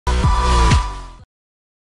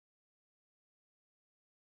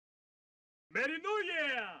Merry New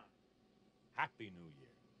Year! Happy New Year.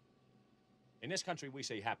 In this country, we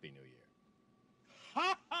say Happy New Year.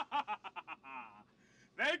 Ha ha ha ha ha!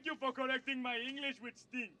 Thank you for correcting my English, which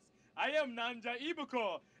stinks. I am Nanja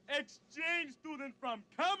Ibuko, exchange student from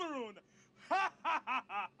Cameroon. Ha ha ha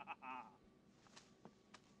ha ha!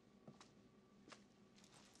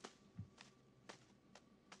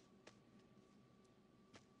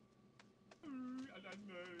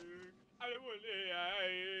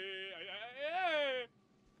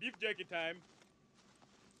 Beef jerky time.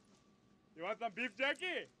 You want some beef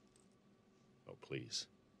jerky? Oh, please.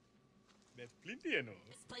 There's plenty, you know.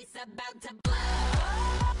 This place about to blow.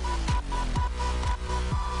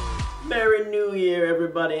 Merry New Year,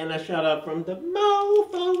 everybody, and a shout out from the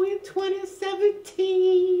Mofo in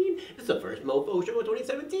 2017. It's the first Mofo Show of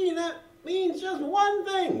 2017. That means just one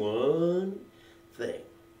thing. One thing.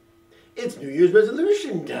 It's New Year's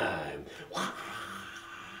resolution time.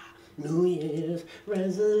 New Year's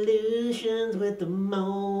resolutions with the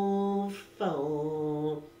Mofo.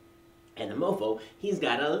 And the Mofo, he's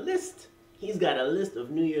got a list. He's got a list of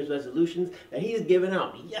New Year's resolutions that he's given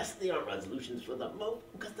out. Yes, they are resolutions for the Mofo,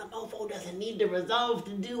 because the Mofo doesn't need to resolve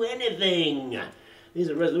to do anything. These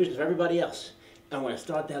are resolutions for everybody else. I'm going to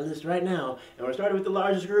start that list right now, and we're starting with the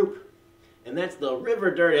largest group, and that's the River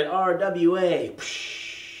Dirt at RWA.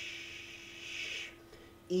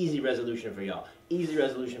 Easy resolution for y'all. Easy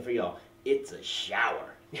resolution for y'all. It's a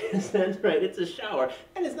shower. Yes, that's right. It's a shower.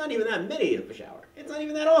 And it's not even that many of a shower. It's not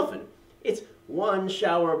even that often. It's one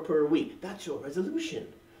shower per week. That's your resolution.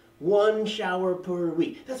 One shower per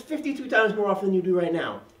week. That's 52 times more often than you do right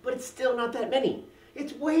now. But it's still not that many.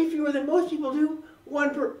 It's way fewer than most people do.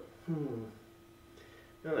 One per...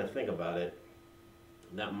 Now that I think about it,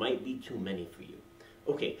 that might be too many for you.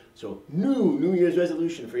 Okay, so New Year's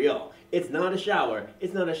resolution for y'all. It's not a shower.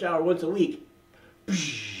 It's not a shower once a week.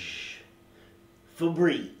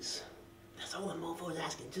 Febreze. That's all the Mofo is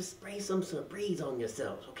asking. Just spray some Febreze on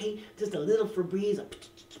yourselves, okay? Just a little Febreze.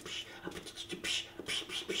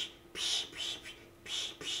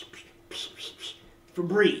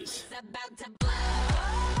 Febreze.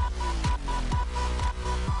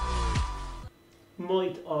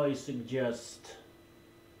 Might I suggest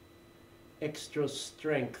extra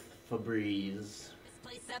strength Febreze?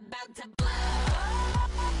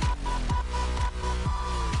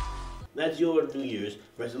 That's your New Year's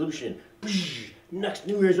resolution. Next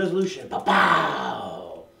New Year's resolution.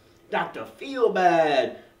 Pow! Dr.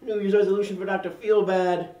 Feelbad. New Year's resolution for Dr.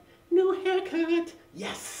 Feelbad. New haircut.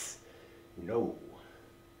 Yes. No.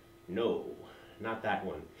 No. Not that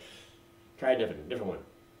one. Try a different one.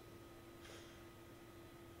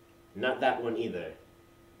 Not that one either.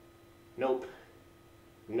 Nope.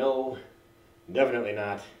 No. Definitely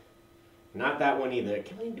not. Not that one either.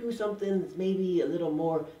 Can we do something that's maybe a little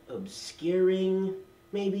more obscuring?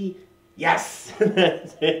 Maybe? Yes!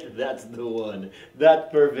 That's it. That's the one. That's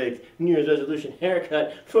perfect. New Year's resolution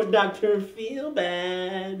haircut for Dr.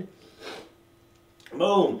 Feelbad.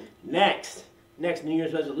 Boom. Next New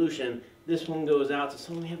Year's resolution. This one goes out to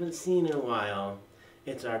someone we haven't seen in a while.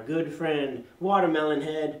 It's our good friend, Watermelon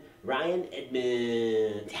Head, Ryan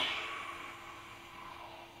Edmond.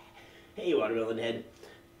 Hey, Watermelon Head.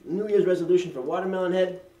 New Year's resolution for Watermelon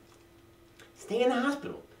Head, stay in the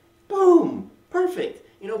hospital. Boom! Perfect.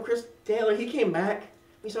 You know, Chris Taylor, he came back.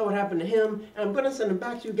 We saw what happened to him, and I'm going to send him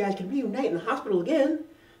back so you guys can reunite in the hospital again.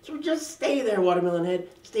 So just stay there, Watermelon Head.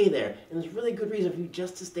 Stay there. And there's really good reason for you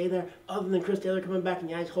just to stay there, other than Chris Taylor coming back and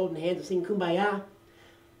you guys holding hands and singing Kumbaya.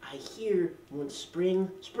 I hear when spring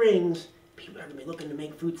springs, people are going to be looking to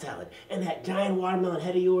make fruit salad. And that giant watermelon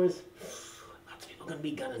head of yours, lots of people are going to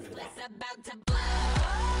be gunning for that.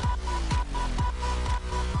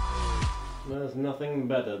 There's nothing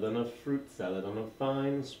better than a fruit salad on a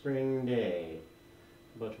fine spring day.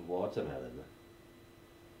 But watermelon.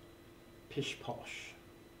 Pish posh.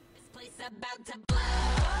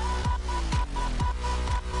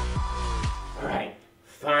 Alright,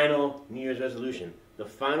 final New Year's resolution. The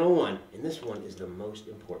final one, and this one is the most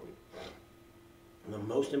important. The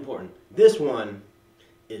most important. This one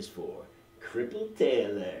is for Cripple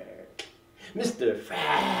Taylor. Mr.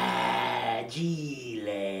 Fragile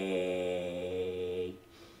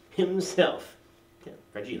himself. Yeah,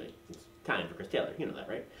 Fragile. It's time for Chris Taylor. You know that,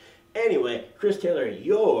 right? Anyway, Chris Taylor,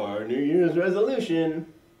 your New Year's resolution.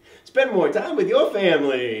 Spend more time with your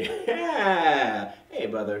family. Yeah. Hey,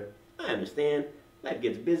 brother, I understand. Life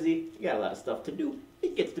gets busy. You got a lot of stuff to do.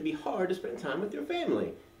 It gets to be hard to spend time with your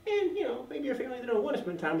family. And, you know, maybe your family, they don't want to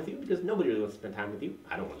spend time with you because nobody really wants to spend time with you.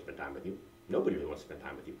 I don't want to spend time with you. Nobody really wants to spend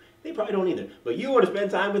time with you. They probably don't either. But you want to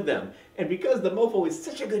spend time with them. And because the Mofo is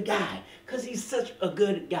such a good guy, because he's such a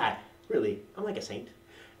good guy, Really, I'm like a saint.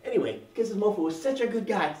 Anyway, because this mofo is such a good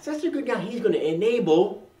guy, he's going to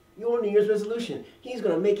enable your New Year's resolution. He's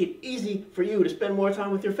going to make it easy for you to spend more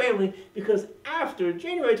time with your family, because after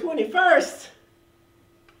January 21st,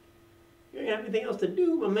 you ain't have anything else to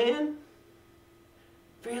do, my man.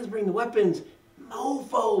 Fans bring the weapons.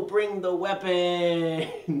 Mofo bring the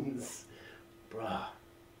weapons. Bruh,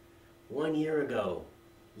 1 year ago,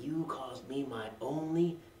 you caused me my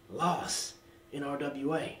only loss in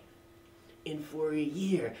RWA. And for a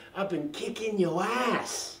year, I've been kicking your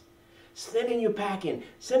ass. Sending you packing,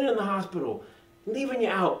 sending you in the hospital, leaving you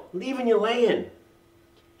out, leaving you laying.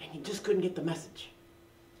 And you just couldn't get the message.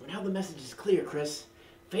 Well, now the message is clear, Chris.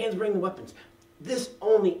 Fans bring the weapons. This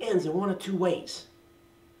only ends in one of two ways.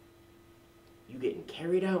 You getting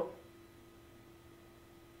carried out,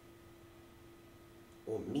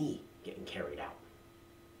 or me getting carried out.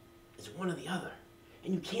 It's one or the other.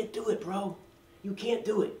 And you can't do it, bro. You can't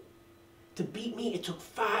do it. To beat me, it took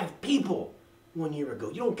 5 people 1 year ago.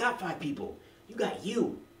 You don't got 5 people. You got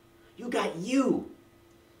you. You got you.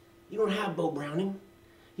 You don't have Bo Browning.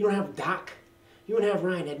 You don't have Doc. You don't have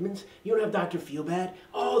Ryan Edmonds. You don't have Dr. Feelbad.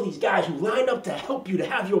 All these guys who lined up to help you, to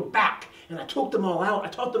have your back. And I took them all out. I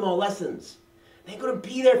taught them all lessons. They ain't going to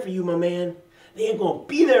be there for you, my man. They ain't going to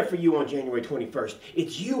be there for you on January 21st.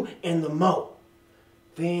 It's you and the Mo.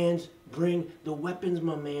 Fans, bring the weapons,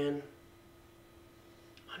 my man.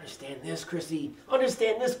 Understand this, Chrissy.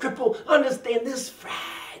 Understand this, cripple. Understand this,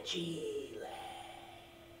 fragile.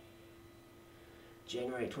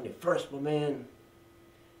 January 21st, my man.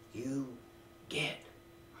 You get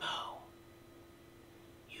Mo.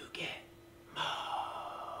 You get Mo.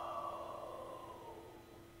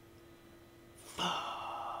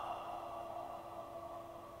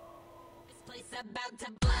 This place about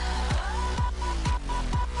to blow.